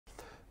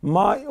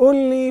My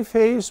only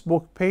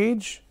Facebook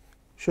page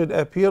should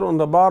appear on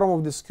the bottom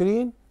of the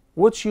screen,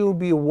 which you'll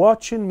be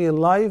watching me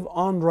live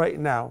on right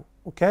now.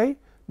 Okay,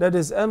 that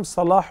is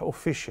Salah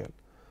Official.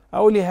 I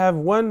only have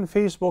one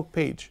Facebook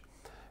page.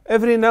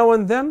 Every now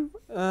and then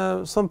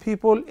some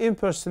people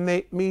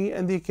impersonate me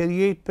and they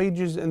create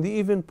pages and they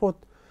even put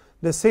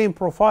the same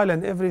profile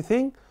and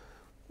everything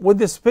with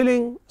the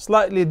spelling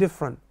slightly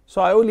different.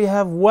 So I only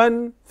have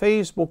one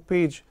Facebook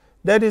page.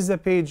 That is the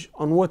page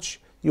on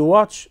which you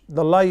watch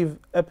the live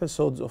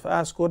episodes of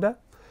Ask Huda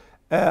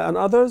and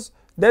others.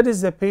 That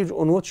is the page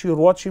on which you're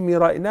watching me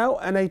right now,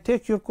 and I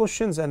take your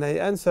questions and I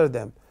answer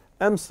them.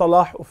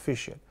 Salah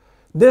Official.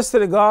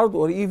 Disregard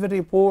or even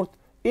report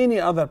any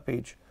other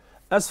page.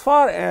 As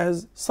far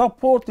as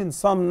supporting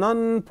some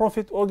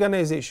non-profit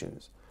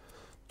organizations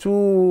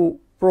to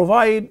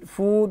provide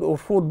food or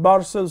food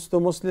parcels to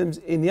Muslims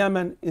in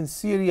Yemen, in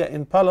Syria,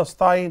 in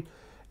Palestine,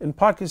 in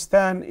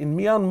Pakistan, in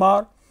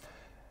Myanmar,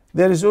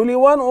 there is only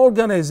one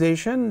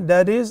organization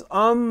that is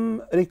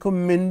I'm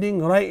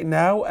recommending right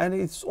now, and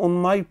it's on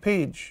my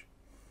page.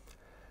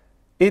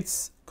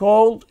 It's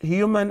called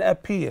Human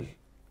Appeal.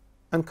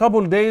 And a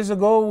couple days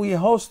ago we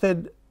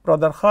hosted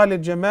Brother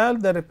Khalid Jamal,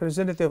 the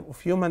representative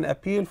of Human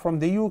Appeal from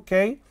the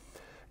UK,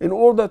 in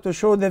order to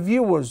show the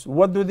viewers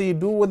what do they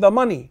do with the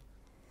money.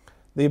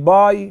 They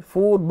buy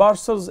food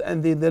parcels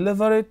and they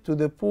deliver it to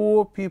the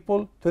poor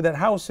people to their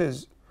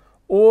houses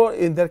or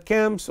in their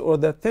camps or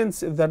their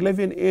tents if they're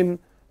living in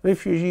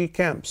refugee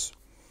camps.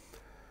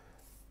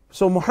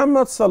 So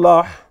Muhammad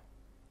Salah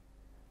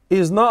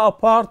is not a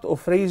part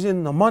of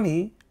raising the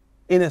money.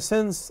 In a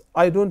sense,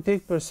 I don't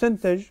take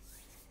percentage,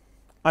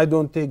 I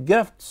don't take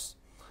gifts,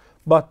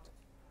 but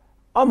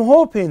I'm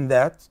hoping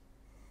that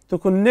to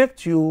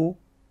connect you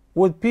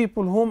with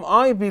people whom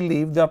I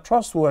believe they're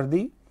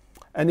trustworthy,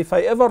 and if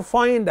I ever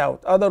find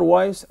out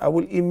otherwise, I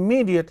will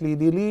immediately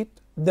delete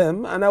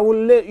them and I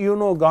will let you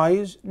know,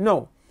 guys.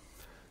 No,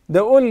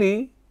 the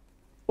only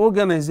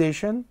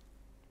organization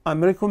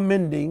I'm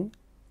recommending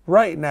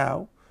right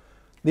now,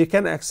 they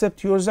can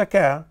accept your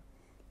zakah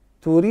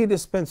to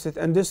redispense it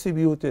and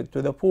distribute it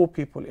to the poor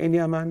people in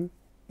Yemen,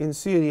 in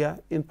Syria,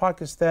 in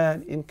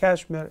Pakistan, in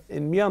Kashmir,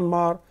 in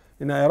Myanmar,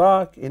 in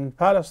Iraq, in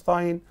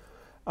Palestine,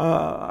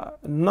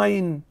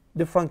 9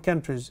 different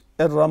countries.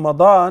 In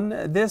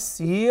Ramadan this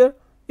year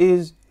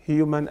is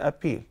Human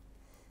Appeal.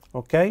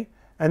 Okay,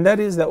 and that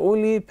is the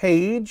only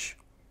page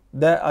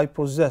that I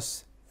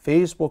possess,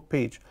 Facebook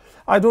page.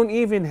 I don't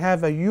even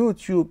have a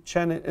YouTube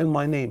channel in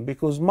my name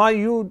because my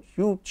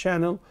YouTube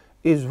channel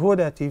is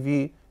Huda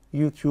TV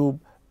YouTube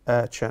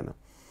channel.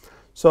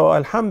 So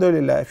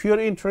Alhamdulillah, if you're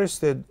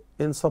interested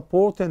in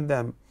supporting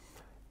them,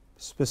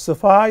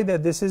 specify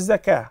that this is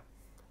zakah,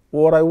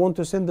 or I want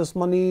to send this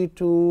money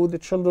to the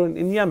children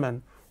in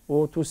Yemen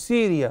or to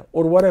Syria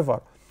or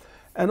whatever.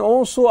 And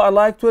also I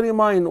like to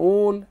remind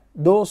all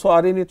those who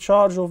are in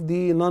charge of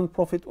the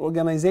non-profit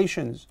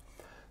organizations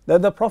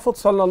that the Prophet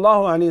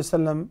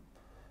ﷺ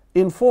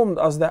informed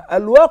us that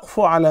al-waqfu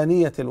ala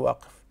niyat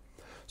al-waqf.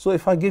 So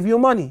if I give you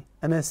money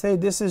and I say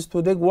this is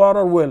to dig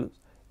water wells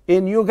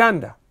in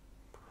Uganda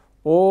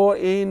or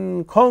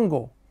in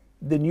Congo,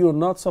 then you're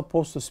not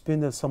supposed to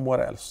spend it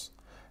somewhere else.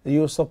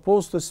 You're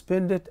supposed to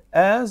spend it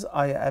as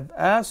I have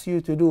asked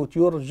you to do it.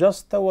 You're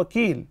just a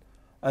wakil.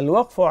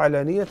 Al-waqfu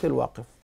ala niyat al-waqf.